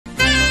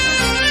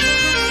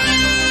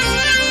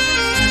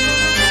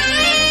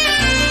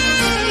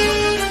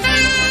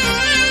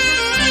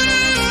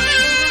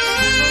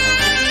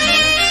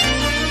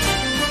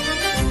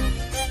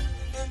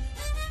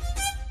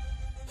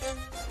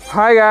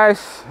Hi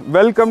guys,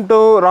 welcome to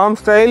Ram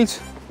Styles.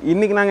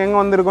 இன்னைக்கு நாங்க எங்க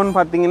வந்திருக்கோம்னு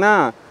பாத்தீங்கன்னா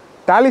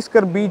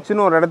Talisker Beach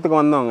னு ஒரு இடத்துக்கு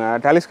வந்தோங்க.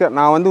 Talisker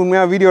நான் வந்து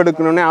உண்மையா வீடியோ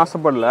எடுக்கணும்னே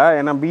ஆசைப்படல.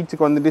 ஏன்னா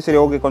பீச்சுக்கு வந்துட்டு சரி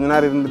ஓகே கொஞ்ச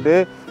நேரம் இருந்துட்டு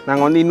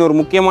நாங்க வந்து இன்னொரு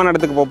முக்கியமான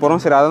இடத்துக்கு போக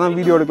போறோம். சரி அத தான்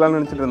வீடியோ எடுக்கலாம்னு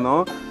நினைச்சிட்டு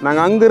இருந்தோம்.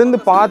 நாங்க அங்க இருந்து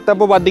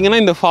பார்த்தப்ப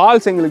பாத்தீங்கன்னா இந்த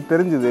ஃபால்ஸ் எங்களுக்கு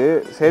தெரிஞ்சது.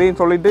 சரின்னு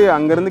சொல்லிட்டு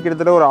அங்க இருந்து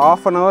கிட்டத்தட்ட ஒரு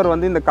 1/2 hour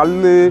வந்து இந்த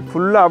கல்லு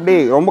ஃபுல்லா அப்படியே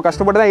ரொம்ப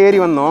கஷ்டப்பட்டு தான் ஏறி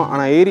வந்தோம்.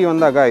 ஆனா ஏறி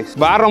வந்தா गाइस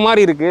வேற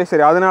மாதிரி இருக்கு.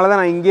 சரி அதனால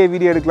தான் நான் இங்கேயே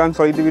வீடியோ எடுக்கலாம்னு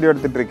சொல்லிட்டு வீடியோ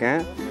எடுத்துட்டு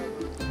இருக்கேன்.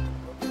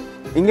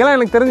 இங்கெல்லாம்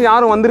எனக்கு தெரிஞ்சு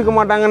யாரும் வந்திருக்க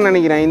மாட்டாங்கன்னு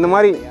நினைக்கிறேன். இந்த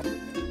மாதிரி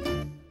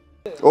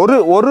ஒரு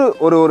ஒரு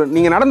ஒரு ஒரு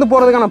நீங்கள் நடந்து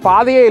போகிறதுக்கான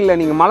பாதையே இல்லை.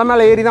 நீங்கள் மலை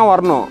மேலே ஏறி தான்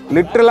வரணும்.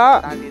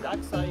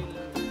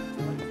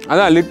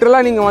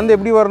 லிட்ரலாக நீங்கள் வந்து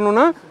எப்படி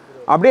வரணும்னா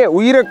அப்படியே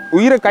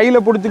உயிரை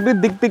கையில்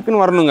பிடிச்சிக்கிட்டு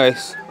திக்குன்னு வரணும்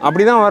கைஸ்.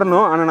 அப்படி தான்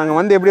வரணும். ஆனால் நாங்கள்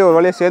வந்து எப்படியோ ஒரு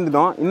வழியாக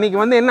சேர்ந்துட்டோம். இன்றைக்கி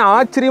வந்து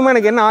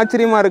எனக்கு என்ன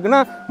ஆச்சரியமாக இருக்குன்னா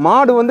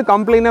மாடு வந்து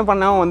கம்ப்ளைண்ட்டே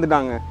பண்ணாமல்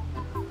வந்துட்டாங்க.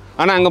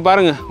 ஆனால் அங்கே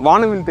பாருங்கள்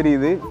வானவில்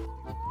தெரியுது.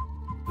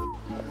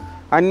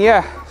 அண்ணியா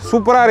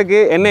சூப்பராக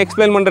இருக்குது. என்ன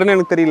எக்ஸ்பிளைன் பண்ணுறேன்னு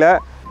எனக்கு தெரியல.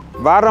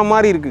 வேறு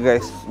மாதிரி இருக்குது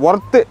கைஸ்.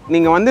 ஒர்த்து.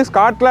 நீங்கள் வந்து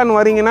ஸ்காட்லாந்து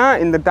வரீங்கன்னா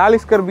இந்த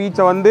டாலிஸ்கர்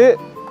பீச்சை வந்து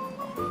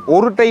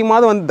ஒரு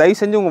டைமாவது வந்து தயவு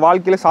செஞ்சு உங்கள்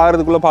வாழ்க்கையில்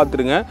சாகிறதுக்குள்ளே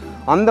பார்த்துருங்க.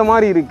 அந்த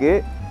மாதிரி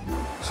இருக்குது.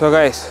 ஸோ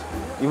கைஸ்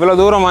இவ்வளோ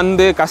தூரம்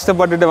வந்து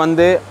கஷ்டப்பட்டுட்டு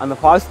வந்து அந்த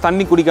ஃபால்ஸ்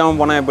தண்ணி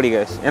குடிக்காமல் போனால் எப்படி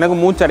கைஸ்? எனக்கு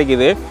மூச்சு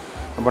அடைக்குது.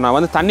 அப்போ நான்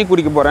வந்து தண்ணி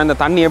குடிக்க போகிறேன். இந்த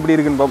தண்ணி எப்படி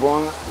இருக்குன்னு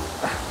பார்ப்போம்.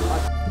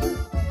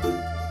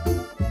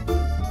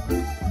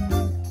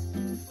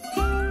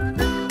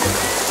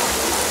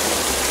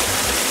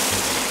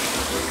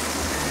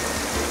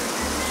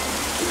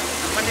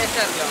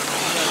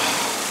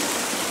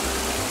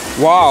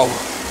 வாவ்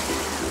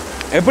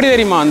எப்படி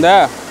தெரியுமா அந்த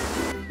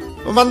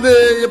வந்து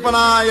இப்போ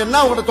நான்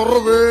என்ன உங்கள்கிட்ட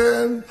சொல்றது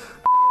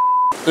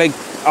லைக்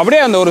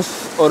அப்படியே அந்த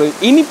ஒரு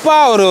இனிப்பா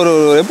ஒரு ஒரு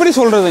எப்படி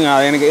சொல்றதுங்க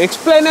எனக்கு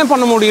எக்ஸ்பிளைனே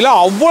பண்ண முடியல.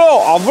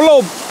 அவ்வளோ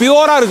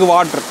பியூரா இருக்கு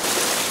வாட்டர்.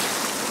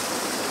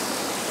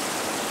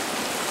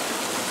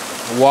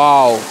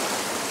 வாவ்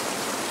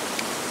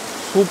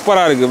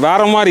சூப்பரா இருக்கு.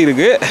 வேற மாதிரி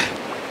இருக்கு.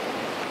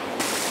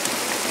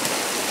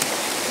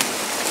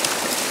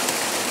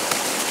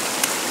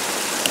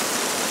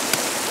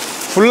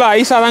 ஃபுல்லாக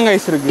ஐஸாக தாங்க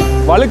ஐஸ் இருக்குது.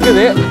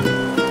 வழுக்குது.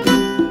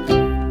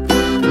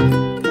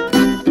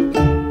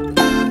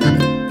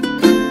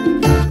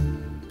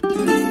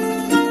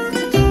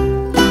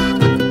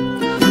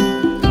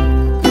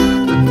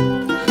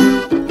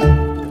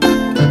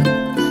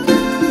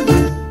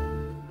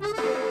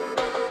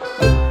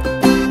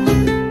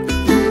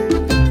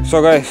 ஸோ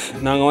கைஸ்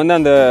நாங்கள் வந்து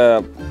அந்த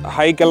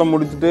ஹைக்கெல்லாம்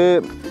முடிச்சுட்டு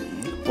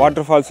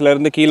வாட்டர்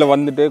ஃபால்ஸ்லேருந்து கீழே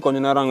வந்துட்டு கொஞ்ச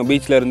நேரம் அங்கே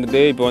பீச்சில்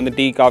இருந்துட்டு இப்போ வந்து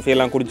டீ காஃபி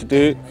எல்லாம்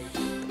குடிச்சிட்டு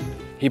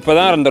இப்போ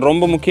தான் அந்த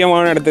ரொம்ப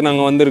முக்கியமான இடத்துக்கு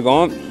நாங்கள்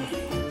வந்திருக்கோம்.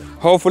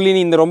 ஹோப்ஃபுல்லி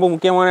இந்த ரொம்ப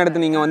முக்கியமான இடத்த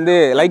நீங்கள் வந்து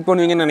லைக்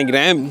பண்ணுவீங்கன்னு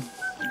நினைக்கிறேன்.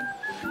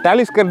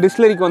 டாலிஸ்கர்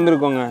டிஸ்டிலரிக்கு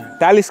வந்திருக்கோங்க.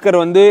 டாலிஸ்கர்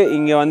வந்து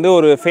இங்கே வந்து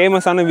ஒரு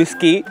ஃபேமஸான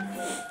விஸ்கி.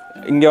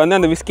 இங்கே வந்து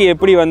அந்த விஸ்கி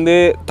எப்படி வந்து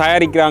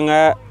தயாரிக்கிறாங்க,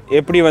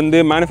 எப்படி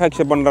வந்து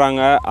மேனுஃபேக்சர்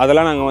பண்ணுறாங்க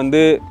அதெல்லாம் நாங்கள்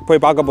வந்து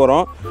போய் பார்க்க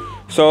போகிறோம்.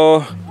 So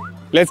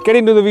let's get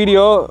into the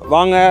video.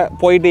 வாங்க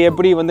போயிட்டு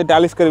எப்படி வந்து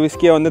டாலிஸ்கர்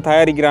விஸ்கியை வந்து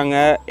தயாரிக்கிறாங்க,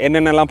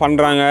 என்னென்னலாம்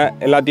பண்ணுறாங்க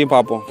எல்லாத்தையும்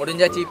பார்ப்போம்.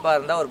 முடிஞ்சா சீப்பாக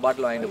இருந்தால் ஒரு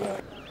பாட்டில் வாங்கிட்டு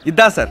போகிறேன்.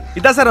 இதான்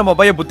சார் நம்ம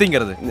பையன்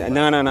புத்திங்கிறது.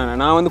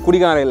 நான் வந்து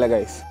குடிக்காரன் இல்லை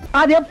கைஸ்.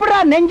 அது எப்படா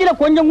நெஞ்சில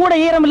கொஞ்சம் கூட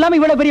ஈரம் இல்லாம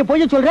இவ்வளவு பெரிய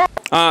பொய் சொல்ற?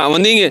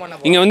 வந்து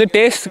இங்க வந்து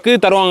டேஸ்ட்க்கு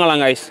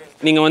தருவாங்களாம் கைஸ்.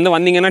 நீங்க வந்து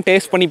வந்தீங்கன்னா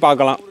டேஸ்ட் பண்ணி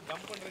பார்க்கலாம்.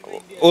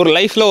 ஒரு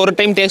லைஃப்ல ஒரு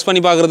டைம் டேஸ்ட்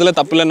பண்ணி பார்க்கறதுல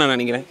தப்பு இல்லைன்னு நான்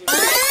நினைக்கிறேன்.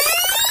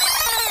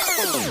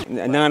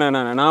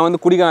 நான்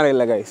வந்து குடிக்காரன்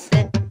இல்லை கைஸ்.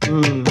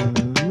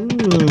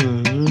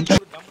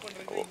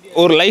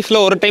 ஒரு லைஃப்ல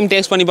ஒரு டைம்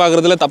டேஸ்ட் பண்ணி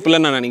பார்க்கறதுல தப்பு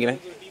இல்லைன்னு நான்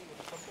நினைக்கிறேன்.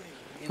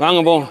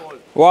 வாங்க போ.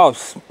 வாவ்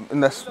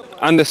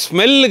அந்த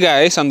ஸ்மெல்லு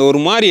கைஸ் அந்த ஒரு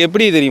மாதிரி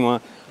எப்படி தெரியுமா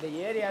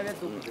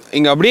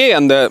இங்கே அப்படியே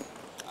அந்த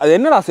அது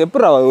என்னடா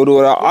எப்படா ஒரு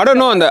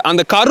அடனும்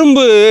அந்த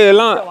கரும்பு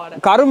எல்லாம்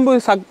கரும்பு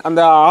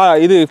அந்த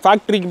இது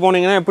ஃபேக்ட்ரிக்கு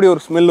போனீங்கன்னா எப்படி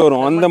ஒரு ஸ்மெல்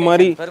வரும் அந்த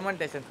மாதிரி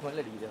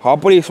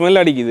அப்படி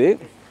ஸ்மெல் அடிக்குது.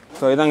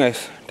 ஸோ இதான்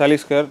கைஸ்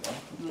டாலிஸ்கர்.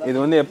 இது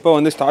வந்து எப்போ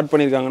வந்து ஸ்டார்ட்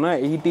பண்ணியிருக்காங்கன்னா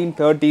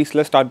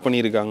 1830s ஸ்டார்ட்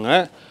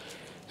பண்ணியிருக்காங்க.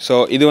 ஸோ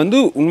இது வந்து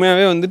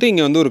உண்மையாகவே வந்துட்டு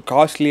இங்கே வந்து ஒரு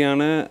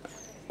காஸ்ட்லியான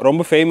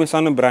ரொம்ப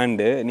ஃபேமஸான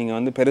பிராண்டு. நீங்கள்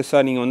வந்து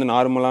பெருசாக நீங்கள் வந்து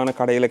நார்மலான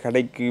கடையில்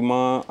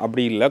கிடைக்குமா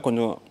அப்படி இல்லை.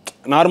 கொஞ்சம்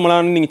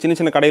நார்மலான நீங்கள்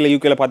சின்ன கடையில்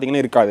யூகேல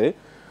பார்த்தீங்கன்னா இருக்காது.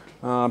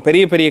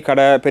 பெரிய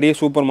கடை பெரிய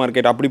சூப்பர்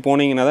மார்க்கெட் அப்படி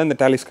போனீங்கன்னா தான் இந்த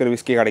டாலிஸ்கர்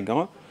விஸ்கி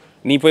கிடைக்கும்.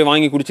 நீ போய்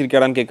வாங்கி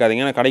குடிச்சிருக்கியாடான்னு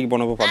கேட்காதீங்க. நான் கடைக்கு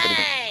போனப்போ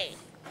பார்த்துருக்கேன்.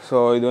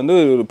 ஸோ இது வந்து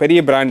ஒரு பெரிய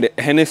பிராண்டு.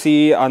 ஹெனசி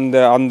அந்த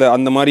அந்த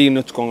அந்த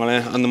மாதிரின்னு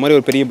வச்சுக்கோங்களேன். அந்த மாதிரி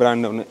ஒரு பெரிய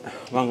பிராண்டு ஒன்று.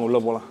 வாங்க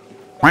உள்ளே போகலாம்.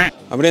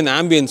 அப்படியே அந்த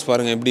ஆம்பியன்ஸ்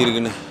பாருங்கள் எப்படி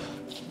இருக்குன்னு.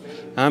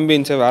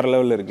 ஆம்பியன்ஸே வேறு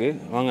லெவலில் இருக்குது.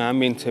 வாங்க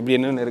ஆம்பியன்ஸ் எப்படி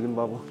என்னென்ன இருக்குதுன்னு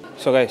பார்ப்போம்.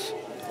 ஸோ கைஸ்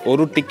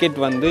ஒரு டிக்கெட்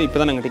வந்து இப்போ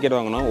தான் நாங்கள் டிக்கெட்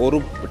வாங்கினோம். ஒரு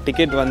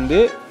டிக்கெட் வந்து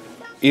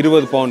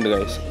 20 பவுண்டு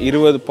கைஸ்.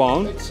 20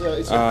 பவுண்ட்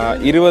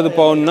 20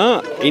 பவுண்ட்னா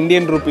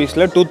இந்தியன்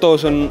ருபீஸில்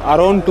 2000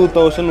 அரௌண்ட்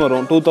 2000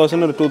 வரும்.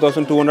 2000 ஒரு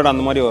 2200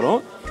 அந்த மாதிரி வரும்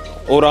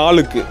ஒரு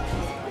ஆளுக்கு.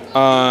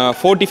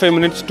 45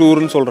 மினிட்ஸ்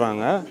டூர்னு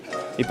சொல்கிறாங்க.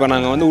 இப்போ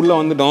நாங்கள் வந்து உள்ளே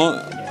வந்துட்டோம்.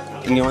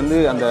 இங்கே வந்து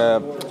அந்த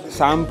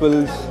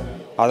சாம்பிள்ஸ்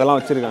அதெல்லாம்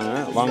வச்சுருக்காங்க.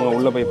 வாங்க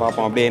உள்ளே போய்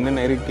பார்ப்போம் அப்படியே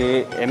என்னென்ன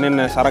இருக்குது,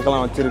 என்னென்ன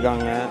சரக்கெல்லாம்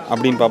வச்சுருக்காங்க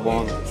அப்படின்னு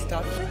பார்ப்போம்.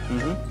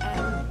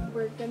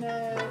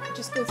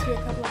 just go through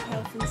a couple of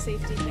health and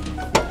safety things.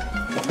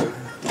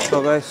 So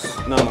guys,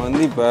 நான்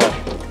வந்து இப்போ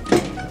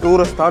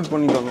டூரை ஸ்டார்ட்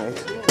பண்ணிட்டோம் guys.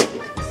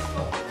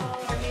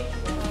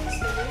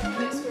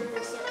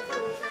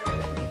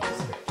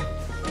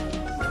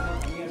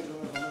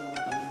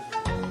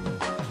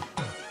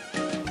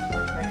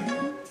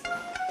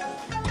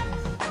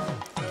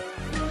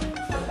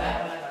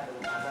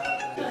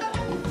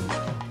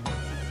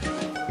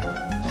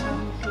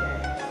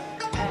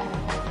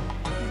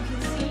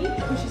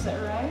 Pushes it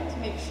around to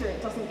make sure it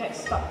doesn't get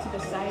stuck to the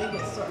side.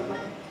 It's sort of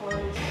like a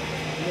porridge.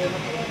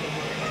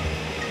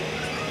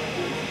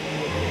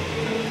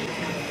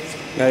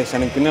 Guys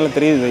எனக்கு பின்னால்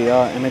தெரியுது ஐயா,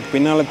 எனக்கு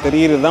பின்னால்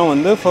தெரியுறது தான்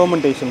வந்து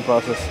ஃபர்மெண்டேஷன்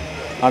ப்ராசஸ்.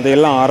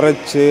 அதையெல்லாம்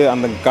அரைச்சி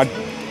அந்த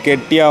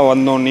கெட்டியாக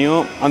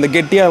வந்தோடனையும் அந்த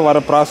கெட்டியாக வர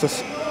ப்ராசஸ்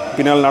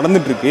பின்னால்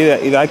நடந்துகிட்ருக்கு.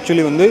 இது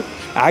ஆக்சுவலி வந்து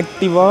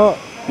ஆக்டிவாக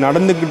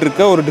நடந்துக்கிட்டு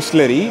இருக்க ஒரு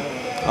டிஸ்டிலரி.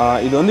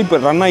 இது வந்து இப்போ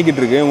ரன்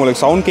ஆகிக்கிட்டு இருக்கு.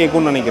 உங்களுக்கு சவுண்ட்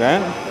கேட்கும்னு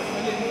நினைக்கிறேன்.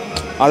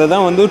 அதை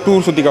தான் வந்து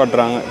டூர் சுற்றி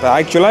காட்டுறாங்க. இப்போ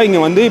ஆக்சுவலாக இங்கே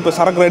வந்து இப்போ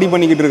சரக்கு ரெடி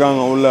பண்ணிக்கிட்டு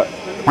இருக்காங்க உள்ளே.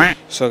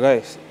 ஸோ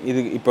கைஸ், இது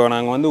இப்போ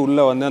நாங்கள் வந்து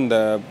உள்ளே வந்து அந்த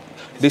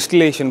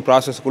டிஸ்டிலேஷன்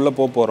ப்ராசஸ்க்குள்ளே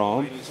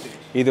போகிறோம்.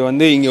 இது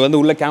வந்து இங்கே வந்து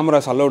உள்ள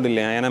கேமராஸ் அலௌட்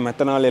இல்லையா, ஏன்னா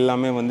மெத்தனால்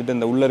எல்லாமே வந்துட்டு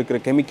இந்த உள்ளே இருக்கிற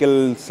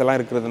கெமிக்கல்ஸ் எல்லாம்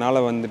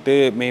இருக்கிறதுனால வந்துட்டு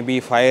மேபி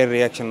ஃபயர்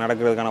ரியாக்ஷன்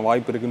நடக்கிறதுக்கான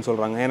வாய்ப்பு இருக்குதுன்னு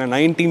சொல்கிறாங்க. ஏன்னா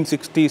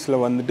 1960s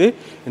வந்துட்டு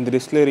இந்த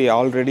டிஸ்டிலரி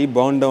ஆல்ரெடி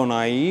பர்ன் டவுன்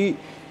ஆகி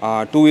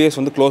 2 years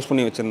வந்து க்ளோஸ்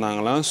பண்ணி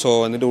வச்சுருந்தாங்களாம். ஸோ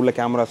வந்துட்டு உள்ள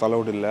கேமராஸ்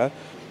அலௌட் இல்லை.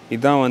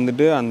 இதுதான்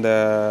வந்துட்டு அந்த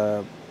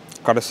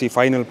கடைசி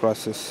ஃபைனல்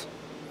ப்ராசஸ்,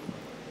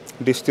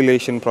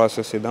 டிஸ்டிலேஷன்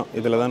ப்ராசஸ். இதுதான்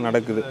இதில் தான்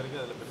நடக்குது.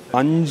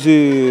 5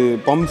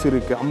 பம்ப்ஸ்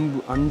இருக்குது,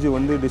 5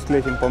 வந்து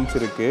டிஸ்டிலேஷன் பம்ப்ஸ்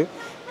இருக்குது.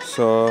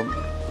 ஸோ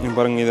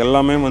பாருங்கள், இது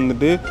எல்லாமே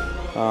வந்துட்டு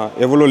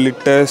எவ்வளோ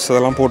லிட்டர்ஸ்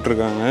அதெல்லாம்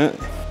போட்டிருக்காங்க.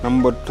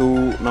 நம்பர் 2,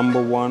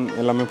 நம்பர் 1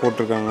 எல்லாமே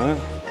போட்டிருக்காங்க.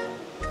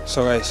 ஸோ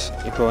கைஸ்,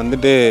 இப்போ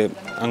வந்துட்டு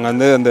அங்கே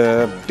வந்து அந்த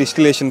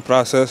டிஸ்டிலேஷன்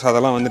ப்ராசஸ்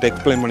அதெல்லாம் வந்துட்டு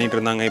எக்ஸ்பிளைன் பண்ணிகிட்டு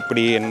இருந்தாங்க,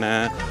 எப்படி என்ன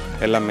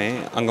எல்லாமே.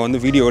 அங்கே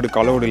வந்து வீடியோ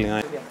எடுக்க அலௌட் இல்லையா.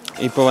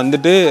 இப்போ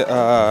வந்துட்டு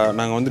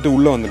நாங்கள் வந்துட்டு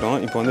உள்ளே வந்துட்டோம்.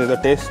 இப்போ வந்து ஏதோ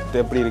டேஸ்ட்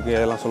எப்படி இருக்குது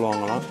அதெல்லாம்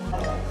சொல்லுவாங்களாம்.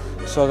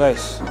 ஸோ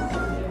கைஸ்,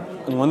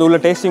 இங்கே வந்து உள்ள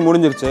டேஸ்டிங்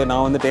முடிஞ்சிருச்சு.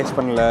 நான் வந்து டேஸ்ட்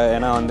பண்ணல,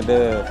 ஏன்னா வந்துட்டு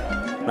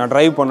நான்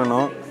ட்ரைவ்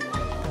பண்ணணும்.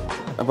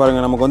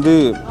 பாருங்கள், நமக்கு வந்து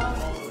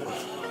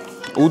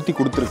ஊற்றி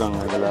கொடுத்துருக்காங்க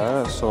இதில்.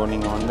 ஸோ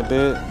நீங்கள் வந்துட்டு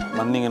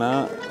வந்தீங்கன்னா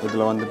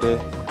இதில் வந்துட்டு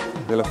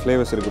இதில்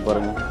ஃப்ளேவர்ஸ் இருக்குது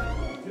பாருங்கள்.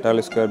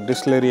 டாலிஸ்கர்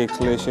distillery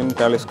எக்ஸ்லேஷன்,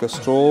 டாலிஸ்கர்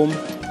storm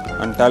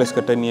and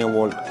டாலிஸ்கர் 10 year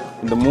old.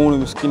 இந்த 3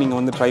 விஸ்கி நீங்கள்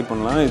வந்து ட்ரை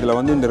பண்ணலாம். இதில்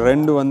வந்து இந்த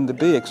 2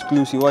 வந்துட்டு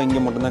எக்ஸ்க்ளூசிவாக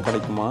இங்கே மட்டும்தான்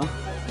கிடைக்குமா,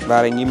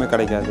 வேறு எங்கேயுமே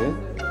கிடைக்காது.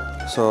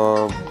 ஸோ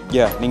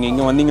நீங்கள்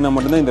இங்கே வந்தீங்கன்னா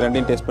மட்டும்தான் இந்த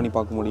 2ஐயும் டேஸ்ட் பண்ணி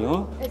பார்க்க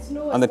முடியும்.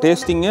 அந்த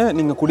டேஸ்டிங்கை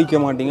நீங்கள் குடிக்க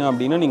மாட்டீங்க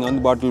அப்படின்னா நீங்கள்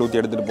வந்து பாட்டில்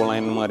ஊற்றி எடுத்துகிட்டு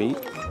போகலாம். என்ன மாதிரி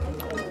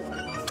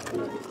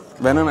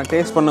வேணால் நான்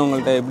டேஸ்ட்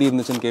பண்ணவங்கள்ட்ட எப்படி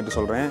இருந்துச்சுன்னு கேட்டு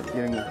சொல்கிறேன்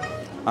இருங்க.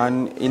 அண்ட்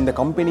இந்த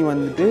கம்பெனி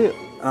வந்துட்டு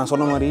நான்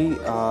சொன்ன மாதிரி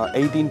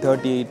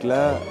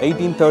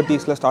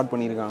 1830s ஸ்டார்ட்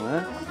பண்ணியிருக்காங்க.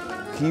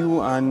 ஹியூ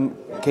அண்ட்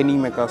கெனி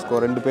மெக்காஸ்கோ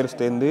 2 பேர்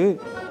சேர்ந்து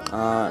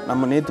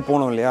நம்ம நேற்று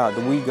போனோம் இல்லையா, அது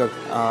உய்கக்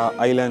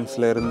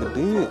ஐலாண்ட்ஸில்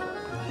இருந்துட்டு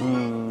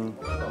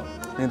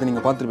நேற்று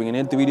நீங்கள் பார்த்துருப்பீங்க,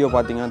 நேற்று வீடியோ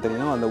பார்த்தீங்கன்னா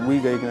தெரியும். அந்த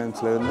உய்க்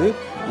ஐலாண்ட்ஸ்லேருந்து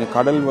இங்கே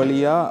கடல்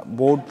வழியாக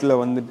போட்டில்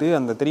வந்துட்டு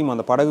அந்த தெரியுமா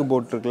அந்த படகு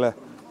போட் இருக்குல்ல,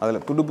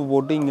 அதில் துடுப்பு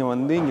போட்டு இங்கே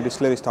வந்து இங்கே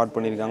டிஸ்டிலரி ஸ்டார்ட்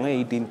பண்ணியிருக்காங்க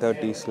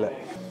 1830s.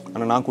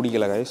 ஆனால் நான்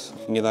குடிக்கலை கைஸ்,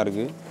 இங்கே தான்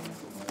இருக்குது.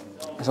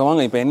 ஸோ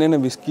வாங்க இப்போ என்னென்ன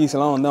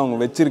விஸ்கீஸ்லாம் வந்து அவங்க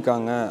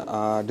வச்சுருக்காங்க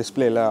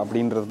டிஸ்பிளேயில்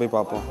அப்படின்றத போய்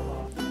பார்ப்போம்.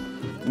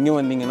 இங்கே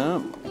வந்தீங்கன்னா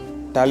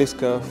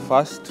டாலிஸ்கர்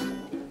ஃபர்ஸ்ட்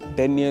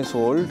 10 years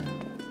old.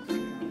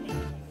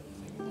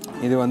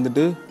 இது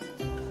வந்துட்டு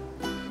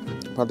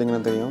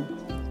பார்த்தீங்கன்னா தெரியும்.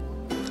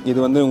 இது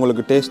வந்து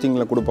உங்களுக்கு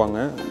டேஸ்டிங்கில் கொடுப்பாங்க.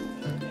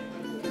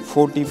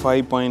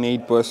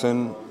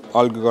 45.8%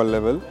 ஆல்கஹால்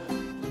லெவல்,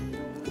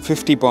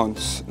 50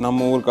 pounds,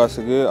 நம்ம ஊர்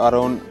காசுக்கு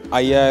அரௌண்ட்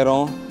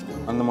 5000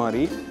 அந்த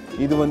மாதிரி.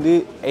 இது வந்து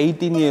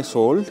 18 years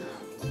old.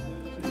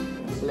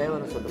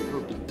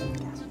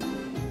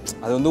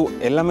 அது வந்து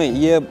எல்லாமே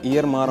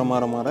இயர் மாற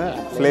மாற மாற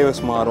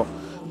ஃப்ளேவர்ஸ் மாறும்.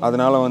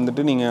 அதனால்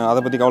வந்துட்டு நீங்கள் அதை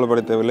பற்றி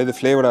கவலைப்பட தேவையில்லை. இது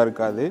ஃப்ளேவர்டாக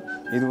இருக்காது.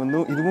 இது வந்து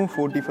இதுவும்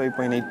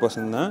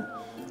 45.8% தான்.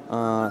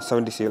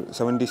 70 cl.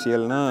 70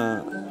 clனா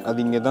அது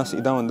இங்கே தான்.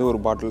 இதான் வந்து ஒரு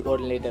பாட்டில்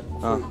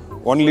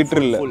 1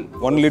 லிட்டர் இல்லை,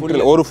 1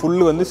 லிட்டர் ஒரு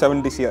ஃபுல்லு வந்து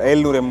 70 cl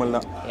 700 ml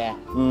தான்.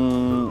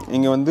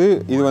 இங்கே வந்து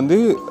இது வந்து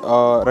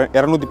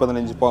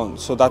 215 pounds.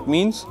 ஸோ தட்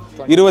மீன்ஸ்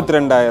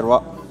 22,000 ரூபா.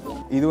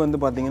 இது வந்து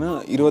பார்த்தீங்கன்னா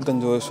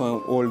 25 வருஷம்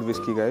ஓல்டு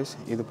விஸ்கி கைஸ்.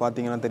 இது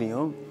பார்த்தீங்கன்னா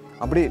தெரியும்.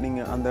 அப்படியே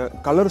நீங்கள் அந்த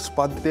கலர்ஸ்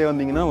பார்த்துட்டே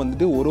வந்தீங்கன்னா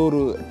வந்துட்டு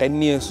ஒரு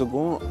 10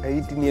 yearsக்கும்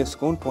 18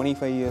 yearsக்கும்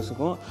 25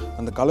 yearsக்கும்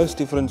அந்த கலர்ஸ்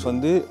டிஃப்ரென்ஸ்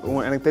வந்து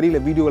எனக்கு தெரியல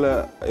வீடியோவில்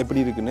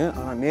எப்படி இருக்குன்னு.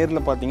 ஆனால்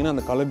நேரில் பார்த்தீங்கன்னா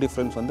அந்த கலர்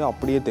டிஃப்ரென்ஸ் வந்து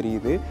அப்படியே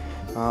தெரியுது.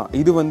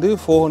 இது வந்து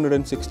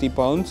 460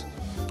 pounds.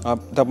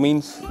 That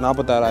means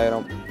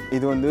 46,000.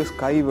 இது வந்து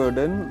ஸ்கை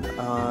வேர்டன்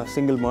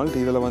சிங்கிள்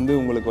மால்ட். இதில் வந்து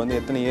உங்களுக்கு வந்து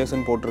எத்தனை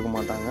இயர்ஸ்ன்னு போட்டிருக்க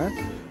மாட்டாங்க.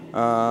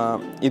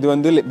 இது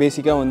வந்து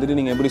பேசிக்காக வந்துட்டு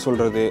நீங்கள் எப்படி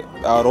சொல்கிறது,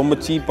 ரொம்ப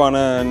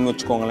சீப்பானன்னு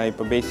வச்சுக்கோங்களேன்.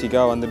 இப்போ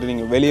பேசிக்காக வந்துட்டு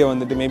நீங்கள் வெளியே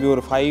வந்துட்டு மேபி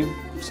ஒரு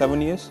 5-7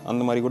 years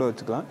அந்த மாதிரி கூட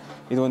வச்சுக்கலாம்.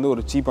 இது வந்து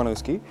ஒரு சீப்பான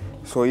விஸ்கி.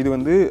 ஸோ இது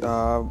வந்து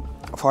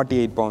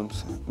 48 pounds,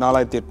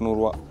 4,800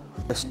 ரூபா.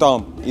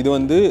 ஸ்டாம் இது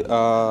வந்து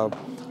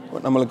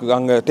நம்மளுக்கு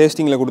அங்கே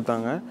டேஸ்டிங்கில்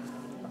கொடுத்தாங்க.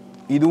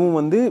 இதுவும்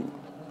வந்து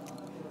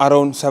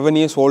அரௌண்ட் 7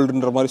 years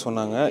ஓல்டுன்ற மாதிரி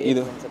சொன்னாங்க.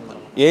 இது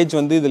ஏஜ்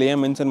வந்து இதில்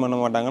ஏன் மென்ஷன் பண்ண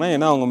மாட்டாங்கன்னா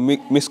ஏன்னா அவங்க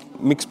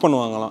மிக்ஸ்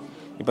பண்ணுவாங்களாம்.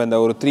 இப்போ இந்த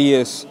ஒரு 3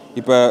 years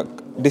இப்போ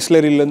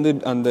டிஸ்லரியிலேருந்து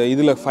அந்த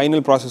இதில்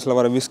ஃபைனல் ப்ராசஸில்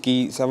வர whisky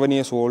 7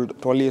 years old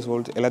 12 years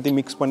old எல்லாத்தையும்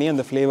மிக்ஸ் பண்ணி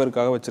அந்த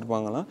ஃப்ளேவருக்காக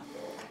வச்சுருப்பாங்களாம்.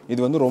 இது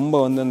வந்து ரொம்ப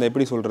வந்து அந்த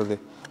எப்படி சொல்கிறது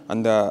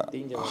அந்த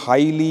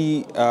ஹைலி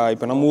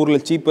இப்போ நம்ம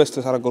ஊரில் சீப்பஸ்ட்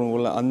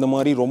சரக்குங்கள அந்த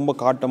மாதிரி ரொம்ப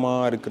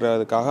காட்டமாக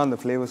இருக்கிறதுக்காக அந்த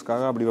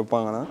ஃப்ளேவர்ஸ்க்காக அப்படி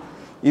வைப்பாங்கன்னா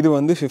இது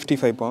வந்து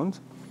 55 pounds.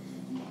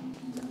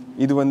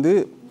 இது வந்து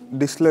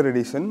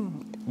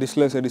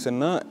டிஸ்லர்ஸ்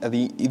எடிஷன்னா அது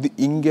இது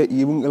இங்கே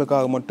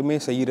இவங்களுக்காக மட்டுமே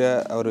செய்கிற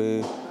ஒரு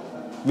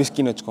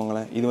விஸ்கின்னு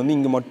வச்சுக்கோங்களேன். இது வந்து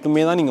இங்கே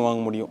மட்டுமே தான் நீங்கள்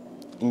வாங்க முடியும்.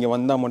 இங்கே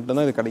வந்தால்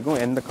மட்டும்தான் இது கிடைக்கும்.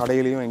 எந்த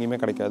கடையிலையும் எங்கேயுமே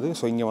கிடைக்காது.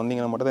 ஸோ இங்கே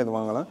வந்தீங்கன்னா மட்டும் தான் இது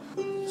வாங்கலாம்.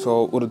 ஸோ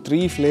ஒரு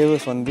 3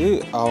 flavors வந்து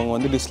அவங்க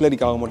வந்து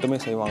டிஸ்லரிக்காக மட்டுமே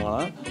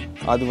செய்வாங்களாம்.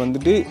 அது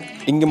வந்துட்டு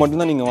இங்கே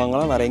மட்டும்தான் நீங்கள்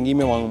வாங்கலாம், வேறு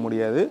எங்கேயுமே வாங்க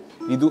முடியாது.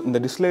 இது இந்த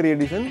டிஸ்லரி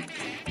எடிஷன்,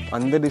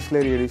 அந்த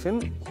டிஸ்லரி எடிஷன்,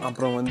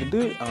 அப்புறம் வந்துட்டு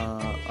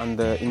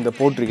இந்த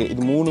போட்டிருக்கு,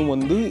 இது 3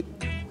 வந்து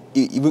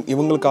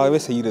இவங்களுக்காகவே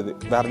செய்கிறது.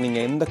 வேறு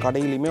நீங்கள் எந்த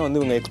கடையிலையுமே வந்து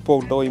இவங்க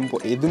எக்ஸ்போர்ட்டோ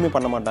எதுவுமே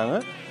பண்ண மாட்டாங்க.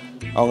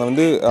 அவங்க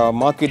வந்து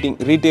மார்க்கெட்டிங்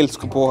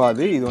ரீட்டெயில்ஸ்க்கு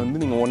போகாது. இது வந்து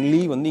நீங்கள்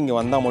ஒன்லி வந்து இங்கே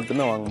வந்தால்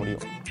மட்டும்தான் வாங்க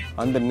முடியும்.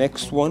 அந்த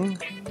next one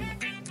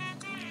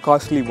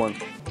costly one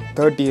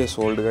 30 years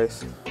old guys.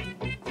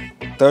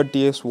 30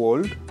 years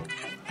old.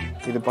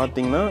 இது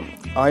பார்த்தீங்கன்னா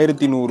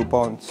 1100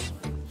 pounds.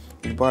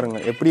 இது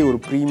பாருங்கள் எப்படி ஒரு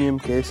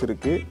ப்ரீமியம் கேஸ்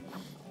இருக்குது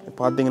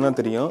பார்த்தீங்கன்னா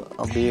தெரியும்.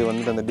 அப்படியே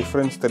வந்து அந்த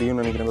டிஃப்ரென்ஸ்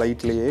தெரியும்னு நினைக்கிறேன்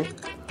லைட்லேயே.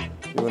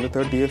 இது வந்து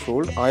 30 years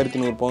old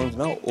 1100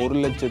 poundsனால்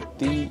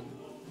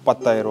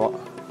 1,10,000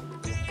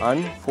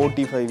 and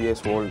 45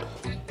 years old.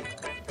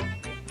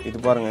 இது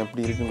பாருங்கள்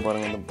எப்படி இருக்குன்னு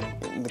பாருங்கள்.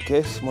 இந்த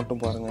கேஸ்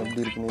மட்டும் பாருங்கள்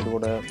எப்படி இருக்குன்னு.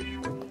 இதோட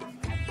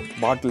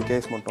பாட்டில்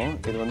கேஸ் மட்டும்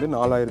இது வந்து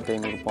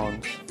 4,500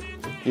 pounds.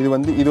 இது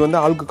வந்து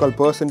ஆல்கஹால்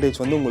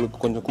பர்சன்டேஜ் வந்து உங்களுக்கு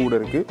கொஞ்சம் கூட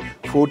இருக்குது.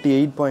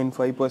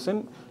 48.5%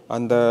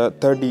 அந்த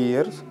 30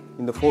 years.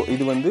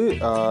 இது வந்து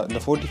இந்த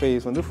 45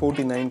 years வந்து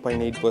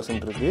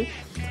 49.8% இருக்குது.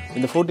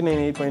 இந்த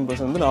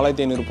 49.8% வந்து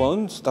 4,500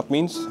 pounds. தட்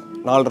மீன்ஸ்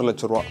 4.5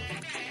 லட்ச ரூபா.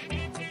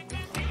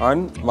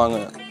 அண்ட் வாங்க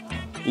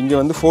இங்கே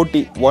வந்து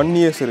 41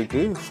 years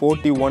இருக்குது.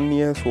 41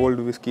 years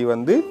ஓல்டு விஸ்கி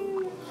வந்து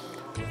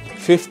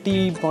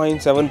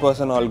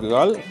 50.7%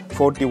 ஆல்கஹால்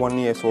 41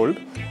 years ஓல்டு.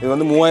 இது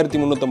வந்து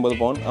 3,350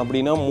 pound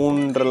அப்படின்னா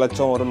 3.5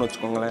 லட்சம் வரும்னு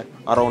வச்சுக்கோங்களேன்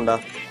அரௌண்டா.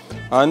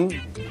 அண்ட்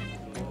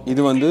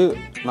இது வந்து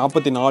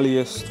 44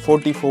 years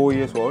 44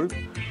 years old.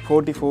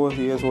 44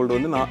 years old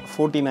வந்து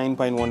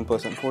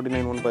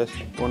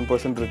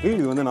 49.1% இருக்குது.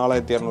 இது வந்து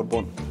 4,200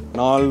 pound.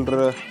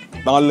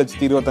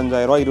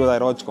 4,25,000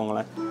 20,000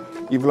 வச்சுக்கோங்களேன்.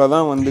 இவ்வளோ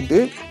தான் வந்துட்டு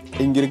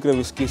இங்கே இருக்கிற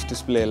விஸ்கிஸ்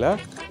டிஸ்பிளேயில்.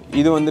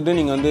 இது வந்துட்டு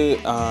நீங்கள் வந்து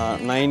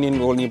 9 year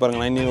ஓல்டு நீங்கள்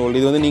பாருங்கள் 9 year ஓல்டு.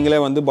 இது வந்து நீங்களே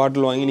வந்து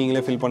பாட்டில் வாங்கி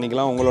நீங்களே ஃபில்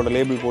பண்ணிக்கலாம். உங்களோட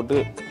லேபிள் போட்டு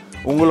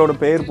உங்களோட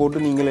பேர் போட்டு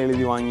நீங்களே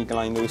எழுதி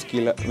வாங்கிக்கலாம். இந்த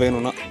விஸ்கியில்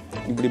வேணும்னா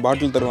இப்படி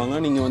பாட்டில் தருவாங்க.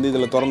 நீங்கள் வந்து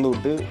இதில் திறந்து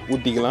விட்டு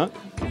ஊற்றிக்கலாம்.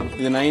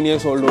 இது 9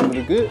 years ஓல்டு ஒன்று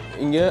இருக்குது.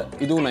 இங்கே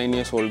இதுவும் 9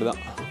 years ஓல்டு தான்.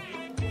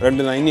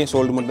 2 9 years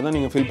ஓல்டு மட்டும்தான்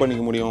நீங்கள் ஃபில்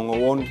பண்ணிக்க முடியும்.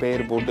 உங்கள் ஓன்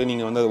பேர் போட்டு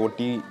நீங்கள் வந்து அதை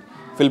ஒட்டி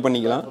ஃபில்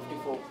பண்ணிக்கலாம்.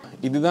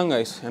 இதுதான்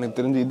கைஸ் எனக்கு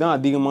தெரிஞ்சு இதுதான்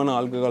அதிகமான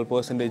ஆல்கஹால்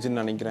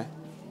பர்சன்டேஜ்னு நினைக்கிறேன்.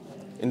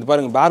 இந்த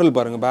பாருங்கள் பேரல்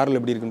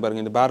எப்படி இருக்குன்னு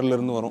பாருங்கள். இந்த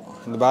பேரல்லேருந்து வரும்.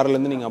 இந்த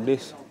பேரல்லேருந்து நீங்கள் அப்படியே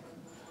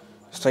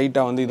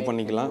ஸ்ட்ரைட்டாக வந்து இது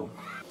பண்ணிக்கலாம்.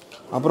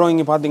 அப்புறம்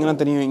இங்கே பார்த்தீங்கன்னா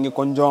தெரியும் இங்கே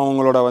கொஞ்சம்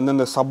அவங்களோட வந்து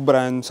அந்த சப்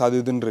பிராண்ட்ஸ் அது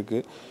இதுன்னு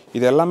இருக்குது.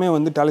 இது எல்லாமே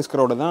வந்து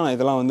டாலிஸ்கரோட தான்.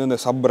 இதெல்லாம் வந்து இந்த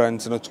சப்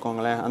பிராண்ட்ஸ்னு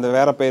வச்சுக்கோங்களேன். அந்த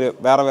வேறு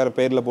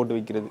பேரில் போட்டு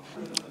விற்கிறது.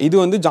 இது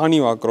வந்து ஜானி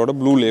வாக்கரோட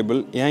ப்ளூ லேபிள்.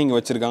 ஏன் இங்கே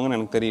வச்சுருக்காங்கன்னு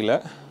எனக்கு தெரியல.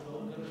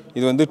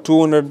 இது வந்து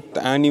 200th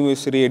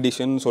anniversary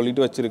எடிஷன்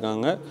சொல்லிட்டு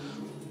வச்சுருக்காங்க.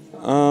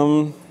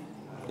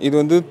 இது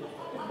வந்து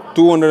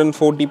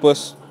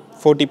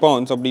 240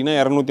 pounds அப்படின்னா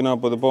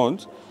 240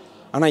 pounds.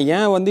 ஆனால்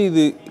ஏன் வந்து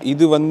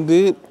இது வந்து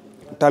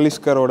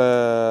டாலிஸ்கரோட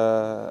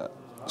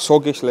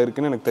ஷோகேஸில்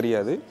இருக்குன்னு எனக்கு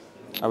தெரியாது.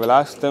 I will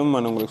ask them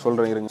and உங்களுக்கு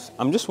சொல்கிறேன் இருங்க.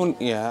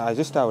 I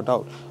just have it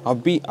out.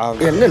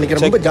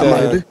 Check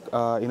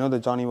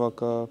the Johnny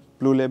Walker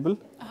blue label.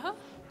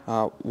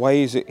 Why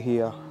is it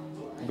here?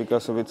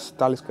 Because of its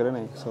Talisker,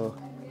 so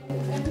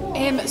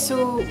So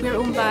we're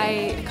owned by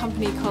a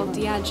company called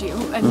Diageo,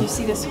 and you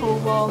see this whole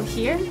wall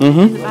here in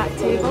the back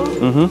table.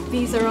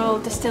 These are all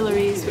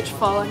distilleries which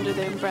fall under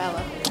the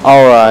umbrella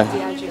all right. of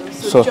Diageo.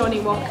 So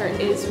Johnny Walker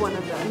is one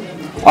of them.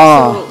 So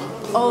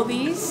all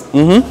these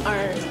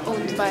are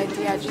owned by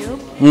Diageo,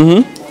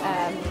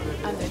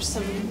 and there's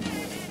some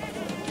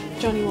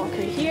Johnny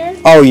Walker here.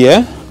 Oh yeah.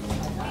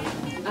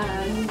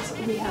 And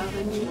we have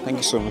a new. Thank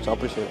you so much. I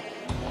appreciate it.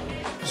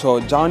 So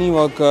Johnny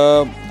Walker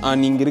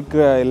and இங்கே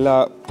இருக்கிற எல்லா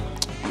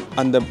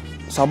அந்த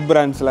sub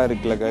பிராண்ட்ஸ்லாம்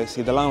இருக்குல்ல guys,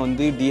 இதெல்லாம்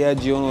வந்து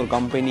டியாஜியோன்னு ஒரு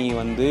company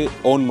வந்து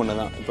own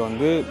பண்ணதான். இப்போ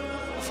வந்து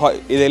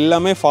இது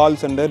எல்லாமே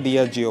ஃபால்ஸ் அண்டர்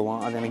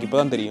டியாஜியோவான். அது எனக்கு இப்போ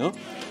தான் தெரியும்.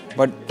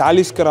 But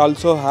டாலிஸ்கர்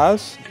also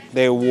has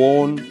they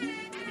own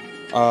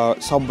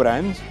sub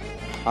brands.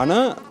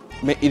 ஆனால்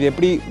இது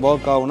எப்படி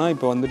ஒர்க் ஆகுனா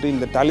இப்போ வந்துட்டு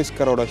இந்த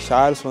டாலிஸ்கரோட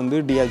ஷேர்ஸ் வந்து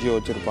டியாஜியோ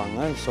வச்சுருப்பாங்க.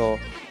 So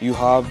you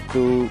have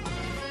to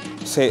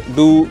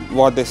two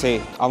what they சே.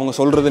 அவங்க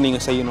சொல்கிறத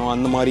நீங்கள் செய்யணும்.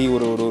 அந்த மாதிரி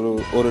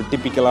ஒரு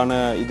டிப்பிக்கலான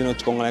இதுன்னு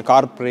வச்சுக்கோங்களேன்,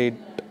 கார்ப்பரேட்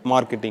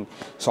மார்க்கெட்டிங்.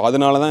 ஸோ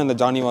அதனால தான் இந்த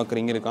ஜானி வாக்கர்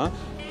இங்கே இருக்கான்.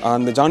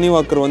 அந்த ஜானி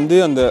வாக்கர் வந்து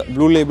அந்த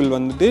ப்ளூ லேபிள்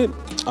வந்துட்டு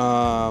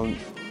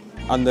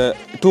அந்த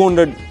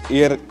 200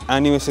 இயர்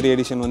ஆனிவர்சரி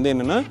எடிஷன் வந்து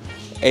என்னென்னா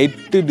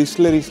 8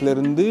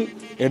 டிஸ்டிலரிஸ்லேருந்து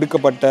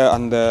எடுக்கப்பட்ட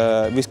அந்த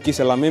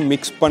விஸ்கிஸ் எல்லாமே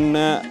மிக்ஸ் பண்ண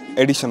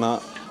எடிஷனாக.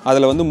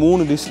 அதில் வந்து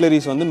 3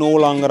 டிஸ்டிலரிஸ் வந்து நோ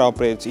லாங்கர்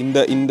ஆப்ரேட்ஸ்.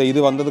 இந்த இது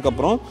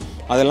வந்ததுக்கப்புறம்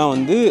அதெல்லாம்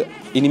வந்து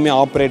இனிமேல்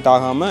ஆப்ரேட்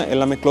ஆகாமல்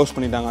எல்லாமே க்ளோஸ்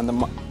பண்ணிட்டாங்க. அந்த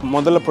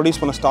முதல்ல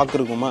ப்ரொடியூஸ் பண்ண ஸ்டாக்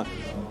இருக்குமா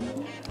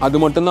அது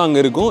மட்டும்தான்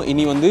அங்கே இருக்கும்.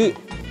 இனி வந்து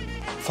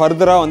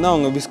ஃபர்தராக வந்து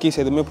அவங்க விஸ்கிஸ்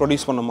எதுவுமே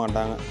ப்ரொடியூஸ் பண்ண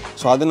மாட்டாங்க.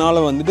 ஸோ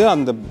அதனால் வந்துட்டு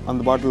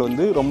அந்த பாட்டில்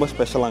வந்து ரொம்ப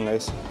ஸ்பெஷலாக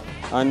கைஸ்.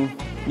 அண்ட்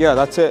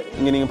தட்ஸ்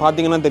இங்கே நீங்கள்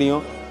பார்த்தீங்கன்னா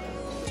தெரியும்,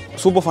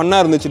 சூப்பர்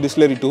ஃபன்னாக இருந்துச்சு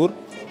டிஸ்டிலரி டூர்.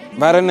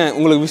 வேறு என்ன,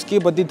 உங்களுக்கு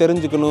விஸ்கியை பற்றி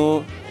தெரிஞ்சுக்கணும்,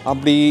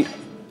 அப்படி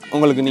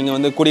உங்களுக்கு நீங்கள்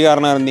வந்து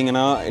குடிகாரனாக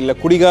இருந்தீங்கன்னா, இல்லை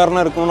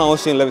குடிகாரனாக இருக்கணும்னு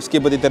அவசியம் இல்லை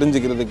விஸ்கியை பற்றி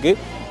தெரிஞ்சுக்கிறதுக்கு.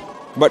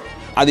 பட்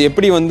அது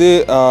எப்படி வந்து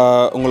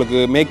உங்களுக்கு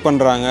மேக்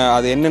பண்ணுறாங்க,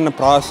 அது என்னென்ன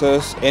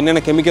ப்ராசஸ்,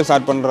 என்னென்ன கெமிக்கல்ஸ்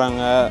ஆட்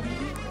பண்ணுறாங்க,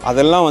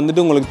 அதெல்லாம்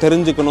வந்துட்டு உங்களுக்கு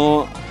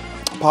தெரிஞ்சுக்கணும்,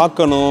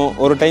 பார்க்கணும்,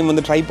 ஒரு டைம்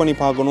வந்து ட்ரை பண்ணி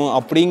பார்க்கணும்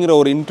அப்படிங்கிற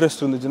ஒரு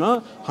இன்ட்ரெஸ்ட் இருந்துச்சுன்னா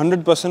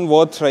 100%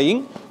 worth trying.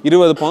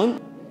 20 பவுண்ட்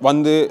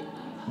வந்து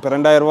இப்போ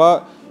 2000 ரூபா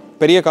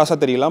பெரிய காசாக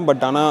தெரியலாம்.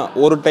 பட் ஆனால்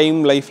ஒரு டைம்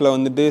லைஃப்பில்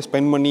வந்துட்டு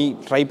ஸ்பெண்ட் பண்ணி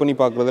ட்ரை பண்ணி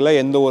பார்க்குறதுல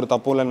எந்த ஒரு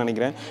தப்பும் இல்லைன்னு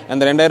நினைக்கிறேன்.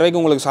 அந்த 2000 ரூபாய்க்கு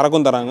உங்களுக்கு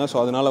சரக்கும் தராங்க. ஸோ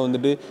அதனால்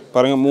வந்துட்டு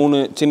பாருங்கள்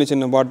 3 சின்ன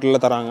சின்ன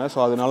பாட்டிலில் தராங்க. ஸோ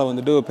அதனால்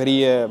வந்துட்டு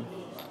பெரிய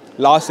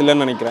லாஸ்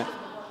இல்லைன்னு நினைக்கிறேன்.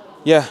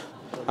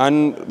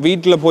 அண்ட்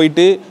வீட்டில்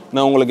போயிட்டு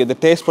நான் உங்களுக்கு இதை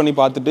டேஸ்ட் பண்ணி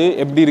பார்த்துட்டு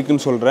எப்படி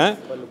இருக்குன்னு சொல்கிறேன்.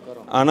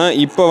 ஆனால்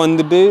இப்போ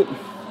வந்துட்டு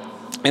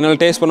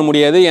என்னால் டேஸ்ட் பண்ண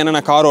முடியாது, ஏன்னா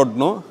நான் கார்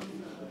ஓட்டணும்.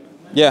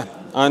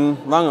 அண்ட்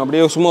வாங்க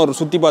அப்படியே சும்மா ஒரு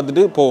சுற்றி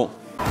பார்த்துட்டு போவோம்.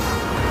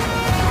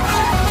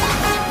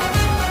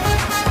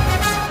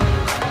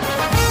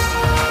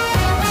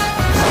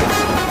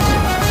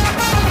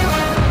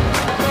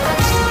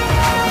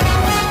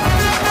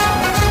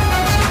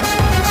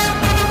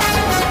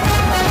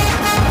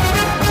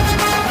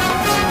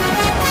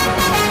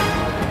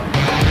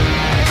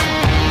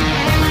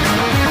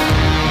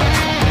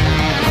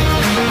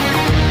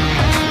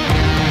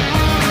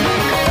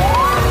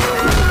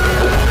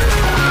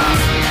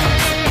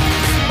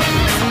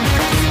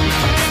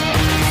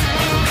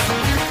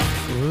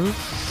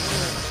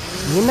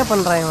 என்ன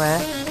பண்றான்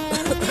இவன்?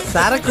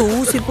 சரக்கு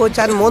ஊசி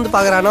போச்சான்னு மோந்து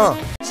பார்க்கறானோ?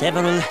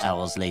 Several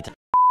hours later.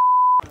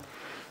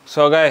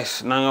 So guys,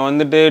 நாங்கள்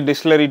வந்துட்டு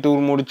டிஸ்டிலரி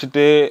டூர்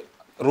முடிச்சுட்டு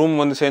ரூம்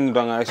வந்து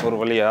சேர்ந்துட்டோங்க கைஸ். ஒரு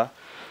வழியாக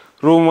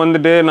ரூம்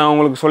வந்துட்டு நான்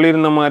உங்களுக்கு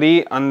சொல்லியிருந்த மாதிரி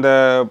அந்த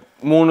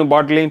 3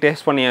 பாட்டிலையும்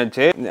டேஸ்ட்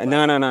பண்ணியாச்சு.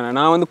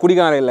 நான் வந்து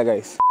குடிக்காரன் இல்லை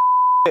கைஸ்,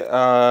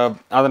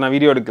 அதை நான்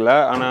வீடியோ எடுக்கலை.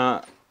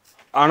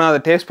 ஆனால்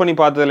அதை டேஸ்ட் பண்ணி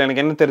பார்த்ததில்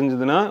எனக்கு என்ன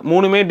தெரிஞ்சதுன்னா,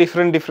 3மே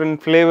டிஃப்ரெண்ட்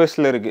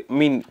ஃப்ளேவர்ஸில்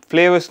இருக்குது.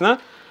 ஃப்ளேவர்ஸ்னால்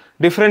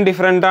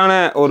டிஃப்ரெண்ட்டான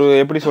ஒரு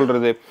எப்படி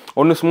சொல்கிறது,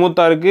 ஒன்று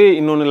ஸ்மூத்தாக இருக்குது,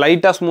 இன்னொன்று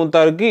லைட்டாக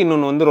ஸ்மூத்தாக இருக்குது,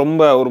 இன்னொன்று வந்து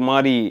ரொம்ப ஒரு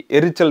மாதிரி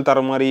எரிச்சல்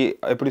தர மாதிரி,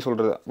 எப்படி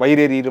சொல்கிறது,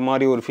 வயிறு எறிகிற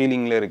மாதிரி ஒரு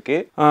ஃபீலிங்கில்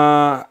இருக்குது.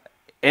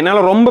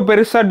 என்னால் ரொம்ப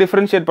பெருசாக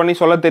டிஃப்ரென்ஷியேட் பண்ணி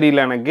சொல்ல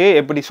தெரியல எனக்கு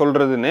எப்படி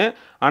சொல்கிறதுன்னு.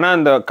 ஆனால்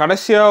அந்த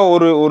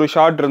கடைசியாக ஒரு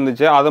ஷாட்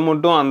இருந்துச்சு, அதை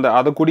மட்டும்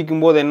அதை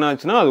குடிக்கும்போது என்ன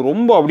ஆச்சுன்னா, அது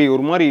ரொம்ப அப்படி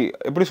ஒரு மாதிரி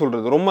எப்படி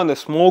சொல்கிறது, ரொம்ப அந்த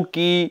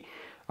ஸ்மோக்கி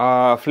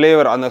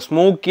ஃப்ளேவர், அந்த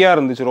ஸ்மோக்கியாக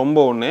இருந்துச்சு ரொம்ப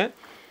ஒன்று.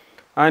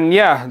 And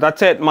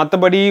that's it.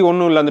 மற்றபடி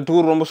ஒன்றும் இல்லை. அந்த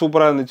டூர் ரொம்ப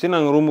சூப்பராக இருந்துச்சு.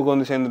 நாங்கள் ரூமுக்கு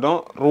வந்து சேர்ந்துட்டோம்.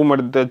 ரூம்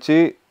எடுத்தாச்சு,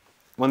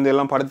 வந்து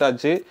எல்லாம்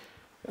படுத்தாச்சு,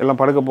 எல்லாம்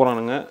படுக்க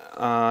போகிறானுங்க.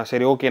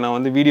 சரி ஓகே, நான்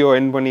வந்து வீடியோ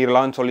எண்ட்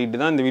பண்ணிடலான்னு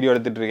சொல்லிட்டு தான் இந்த வீடியோ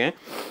எடுத்துகிட்ருக்கேன்.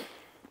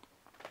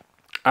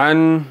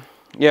 அண்ட்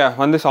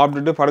வந்து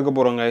சாப்பிட்டுட்டு படுக்க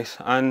போகிறோம் guys.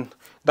 And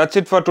that's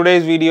it for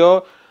today's video,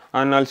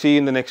 and I'll see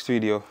you in the next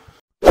video.